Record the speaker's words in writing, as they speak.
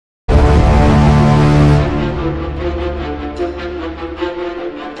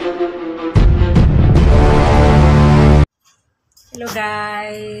Hello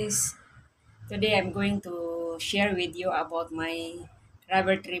guys. Today I'm going to share with you about my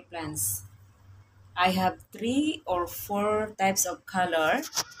rubber tree plants. I have three or four types of color.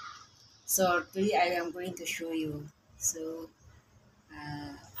 So three I am going to show you. So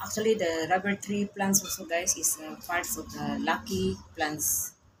actually the rubber tree plants also guys is parts of the lucky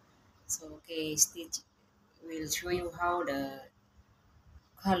plants. So okay, Stitch will show you how the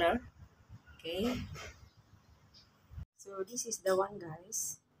color. Okay. So this is the one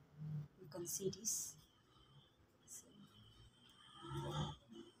guys. You can see this. So,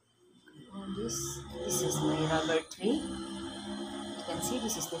 this is my rubber tree. You can see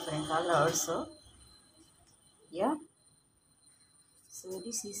this is different color also. Yeah. So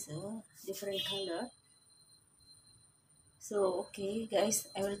this is a different color. So okay guys,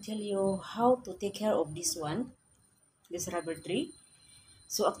 I will tell you how to take care of this one, this rubber tree.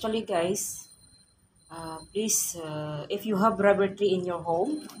 So actually guys, please if you have rubber tree in your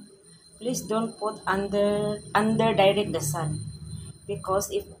home, please don't put under direct the sun,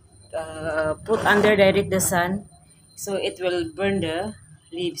 because if put under direct the sun, so it will burn the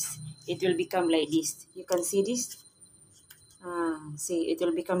leaves. It will become like this. You can see this. See, it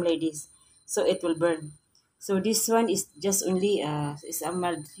will become like this. So it will burn. So this one is just only is a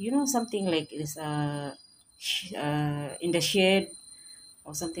mild, something like this in the shade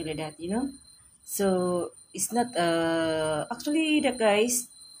or something like that. So it's not actually the guys,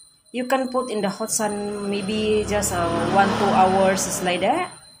 you can put in the hot sun maybe just 1 2 hours is like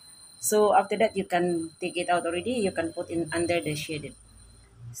that. So after that you can take it out already. You can put in under the shade.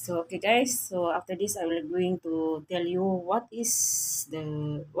 So okay guys, so after this I will going to tell you what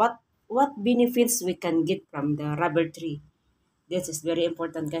benefits we can get from the rubber tree. This is very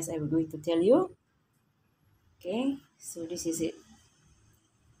important guys. I'm going to tell you. Okay, so this is it.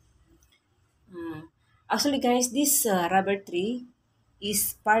 Uh, Actually guys, this rubber tree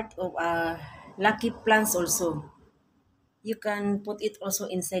is part of lucky plants also. You can put it also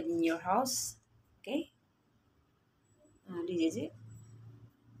inside in your house. Okay, this is it.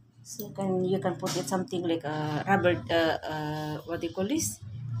 So you can put it something like a rubber what do you call this?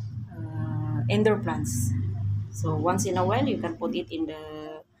 Indoor plants. So once in a while, you can put it in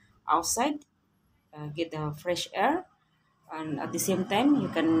the outside, get the fresh air, and at the same time, you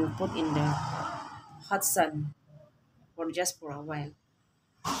can put in the hot sun for just for a while.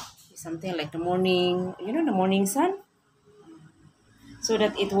 Something like the morning, the morning sun, so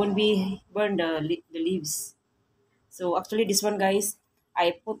that it won't be burn the leaves. So actually, this one, guys,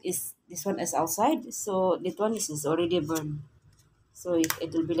 I put is this one is outside, so that one is already burned. So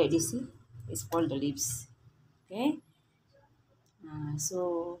it will be like this. See? It's called the leaves. Okay.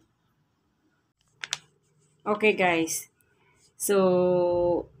 So okay, guys.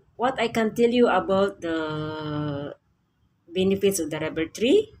 So, what I can tell you about the benefits of the rubber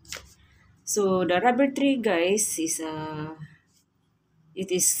tree. So, the rubber tree, guys, it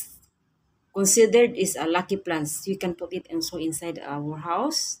is considered is a lucky plants. You can put it also inside our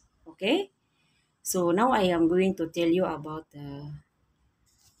house. Okay. So now I am going to tell you about the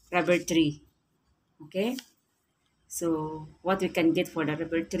rubber tree. Okay. So what we can get for the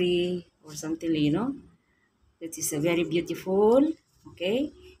rubber tree or something, that is a very beautiful.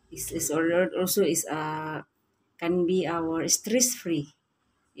 Okay. This is also is can be our stress free.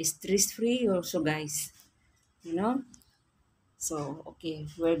 Stress free also guys. You know. So okay,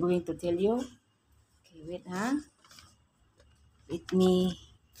 we're going to tell you. Okay, wait Let me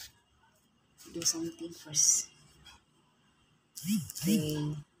do something first.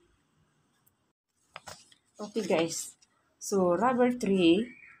 Okay. Okay guys. So rubber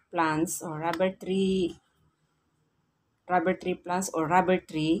tree plants or rubber tree,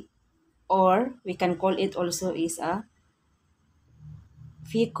 or we can call it also is a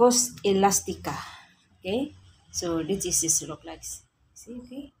Ficus elastica. Okay. So this is this look like. See,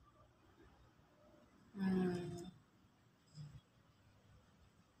 okay.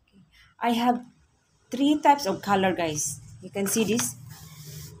 I have three types of color, guys. You can see this.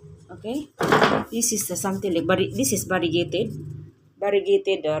 Okay. This is something like this is variegated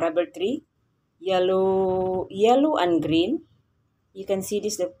rubber tree, yellow and green. You can see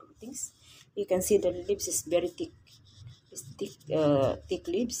this the things. You can see the leaves is very thick. It's thick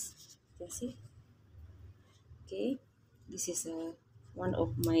leaves. You can see. Okay. This is one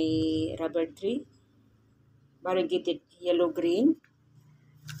of my rubber tree, variegated yellow green,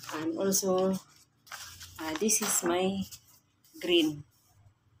 and also this is my green.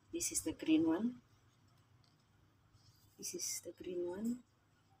 This is the green one. This is the green one.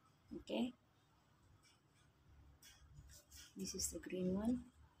 Okay. This is the green one.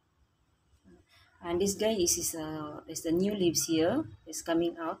 And this guy is the new leaves here. It's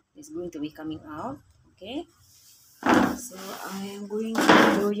coming out. It's going to be coming out. Okay. So I am going to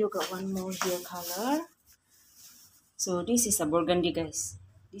show you got one more here color. So this is a burgundy, guys.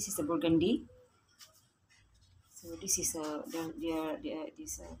 This is a burgundy. So this is a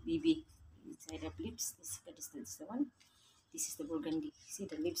this BB inside the lips. This is the one. This is the burgundy. See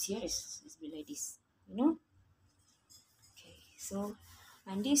the lips here is be like this. You know. Okay. So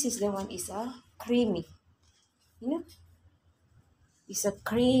and this is the one is a creamy. You know. It's a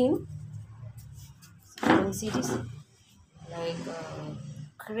cream. So you can see this like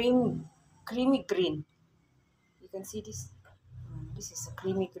creamy green. You can see this. This is a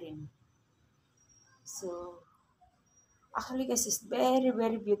creamy green. So actually, guys, it's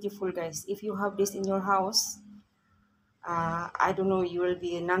very beautiful, guys. If you have this in your house, I don't know, you will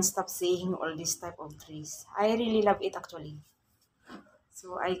be non-stop seeing all this type of trees. I really love it actually.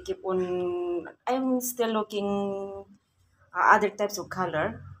 So I keep on. I'm still looking other types of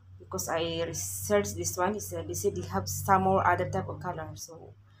color because I researched this one. They said they have some more other type of color.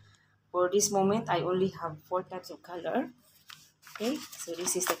 So for this moment, I only have 4 types of color. Okay, so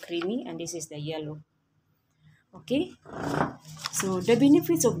this is the creamy and this is the yellow. Okay, so the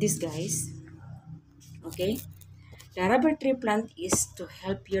benefits of this, guys. Okay, the rubber tree plant is to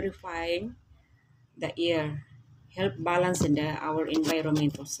help purify the air, help balance in our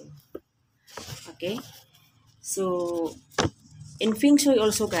environment also. Okay, so in Feng Shui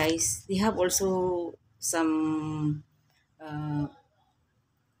also, guys, they have also some uh,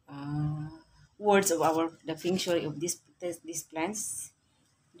 uh, words of our the Feng Shui of these plants.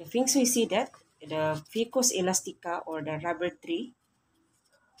 The Feng Shui see that the Ficus elastica or the rubber tree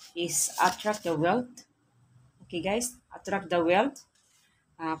is attract the wealth. Okay, guys, attract the wealth,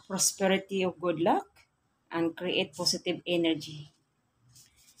 prosperity of good luck, and create positive energy.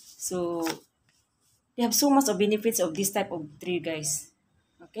 So they have so much of benefits of this type of tree, guys.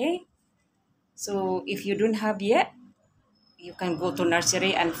 Okay, so if you don't have yet, you can go to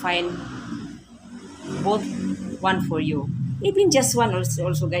nursery and find both one for you. Even just one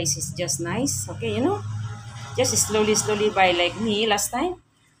also guys is just nice. Okay, you know, just slowly buy like me last time.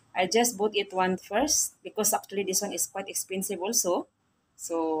 I just bought it one first because actually this one is quite expensive also.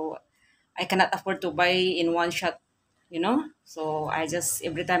 So I cannot afford to buy in one shot, you know. So I just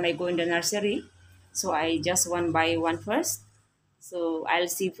every time I go in the nursery, so I just one buy one first. So I'll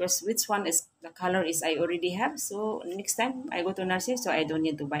see first which one is the color is I already have. So next time I go to nursery, so I don't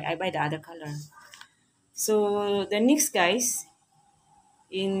need to buy. I buy the other color. So the next guys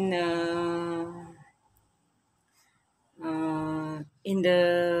in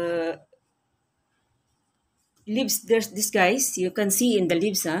the leaves, there's this guys you can see in the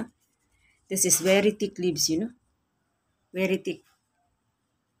leaves, huh? This is very thick leaves, you know, very thick.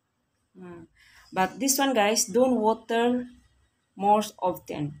 But this one, guys, don't water more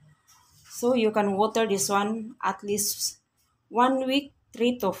often. So you can water this one at least 1 week,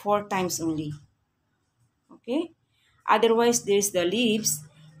 3 to 4 times only. Okay. Otherwise, there's the leaves.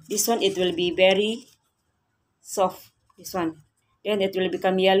 This one it will be very soft. This one, then it will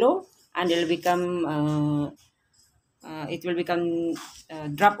become yellow and it will become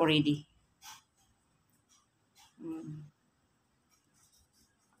drop already.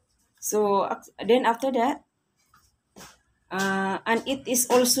 So then after that, and it is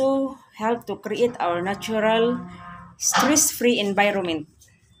also help to create our natural stress-free environment.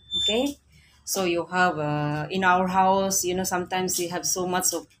 Okay, so you have in our house, you know, sometimes we have so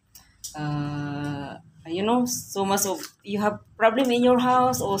much of you know, so much of you have problem in your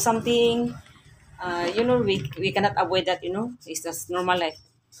house or something. You know, we cannot avoid that, you know, it's just normal life.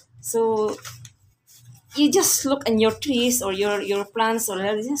 So you just look in your trees or your plants or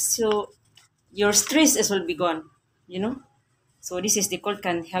everything, so your stress is will be gone, you know. So this is the called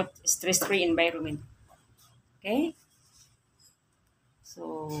can help stress-free environment. Okay.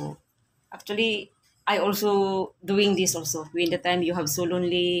 So actually, I also doing this also when the time you have so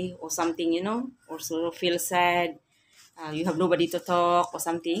lonely or something, you know, or so feel sad, you have nobody to talk or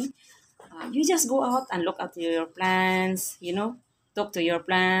something. You just go out and look at your plants, you know, talk to your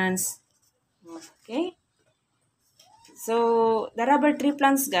plants. Okay. So the rubber tree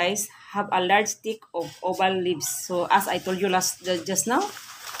plants, guys, have a large stick of oval leaves. So as I told you just now,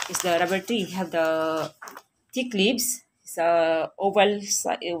 is the rubber tree have the thick leaves. It's a oval,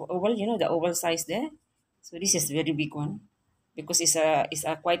 you know, the oval size there. So this is very big one because it's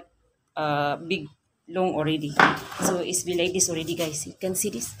a quite big long already. So it's be like this already, guys. You can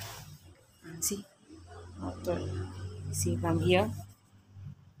see this. See, after see from here.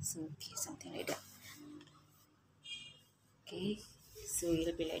 So okay, something like that. Okay, so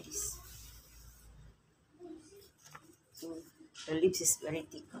it'll be like this. So the leaves is very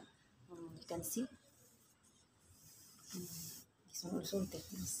thick. You can see this one also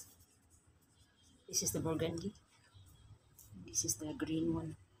thickness. This is the burgundy. This is the green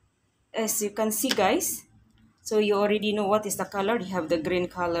one. As you can see, guys, so you already know what is the color. You have the green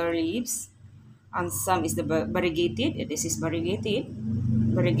color leaves, and some is the variegated. This is variegated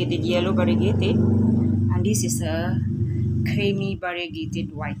yellow variegated, and this is a creamy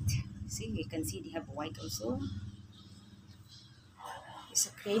variegated white. See, you can see they have white also. It's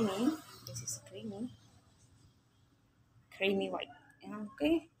a creamy. This is creamy white.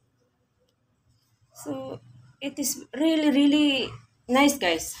 Okay, so it is really nice,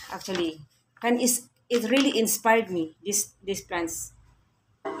 guys. Actually, and it really inspired me. These plants.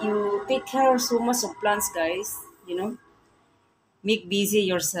 You take care of so much of plants, guys. Make busy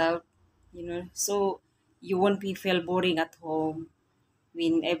yourself. So you won't be feel boring at home.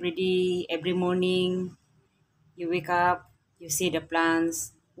 When every day, every morning, you wake up, you see the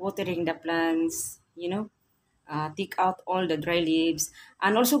plants, watering the plants. Take out all the dry leaves.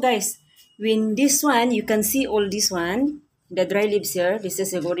 And also, guys, when this one, you can see all this one, the dry leaves here, this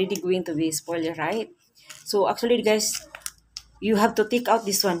is already going to be spoiled, right? So actually, guys, you have to take out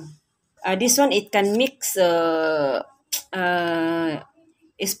this one. This one, it can mix, uh,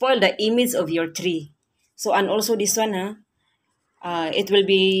 spoil the image of your tree. So, and also this one, it will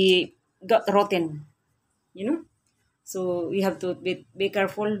be got rotten, you know. So we have to be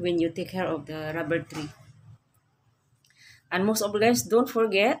careful when you take care of the rubber tree. And most of you guys, don't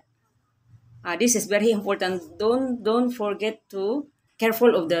forget, this is very important. Don't forget to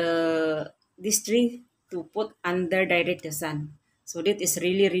careful of this tree to put under direct the sun. So that is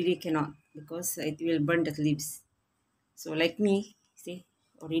really cannot because it will burn the leaves. So like me, see,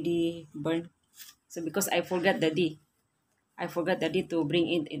 already burned. So because I forgot the day to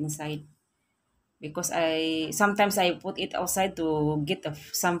bring it inside because I sometimes I put it outside to get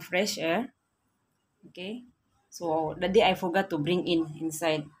some fresh air. Okay, so the day I forgot to bring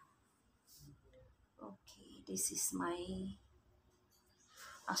inside. Okay, this is my.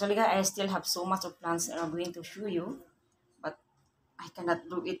 Actually, guys, I still have so much of plants that I'm going to show you, but I cannot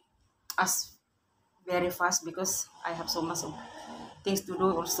do it as very fast because I have so much of things to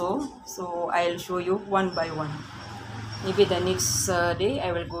do also. So I'll show you one by one. Maybe the next day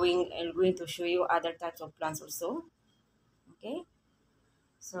I'm going to show you other types of plants also. Okay.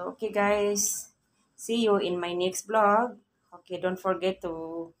 So okay, guys, see you in my next vlog. Okay, don't forget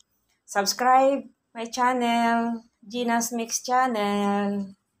to subscribe my channel, Gina's Mix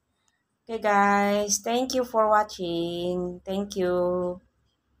channel. Okay, guys, thank you for watching. Thank you.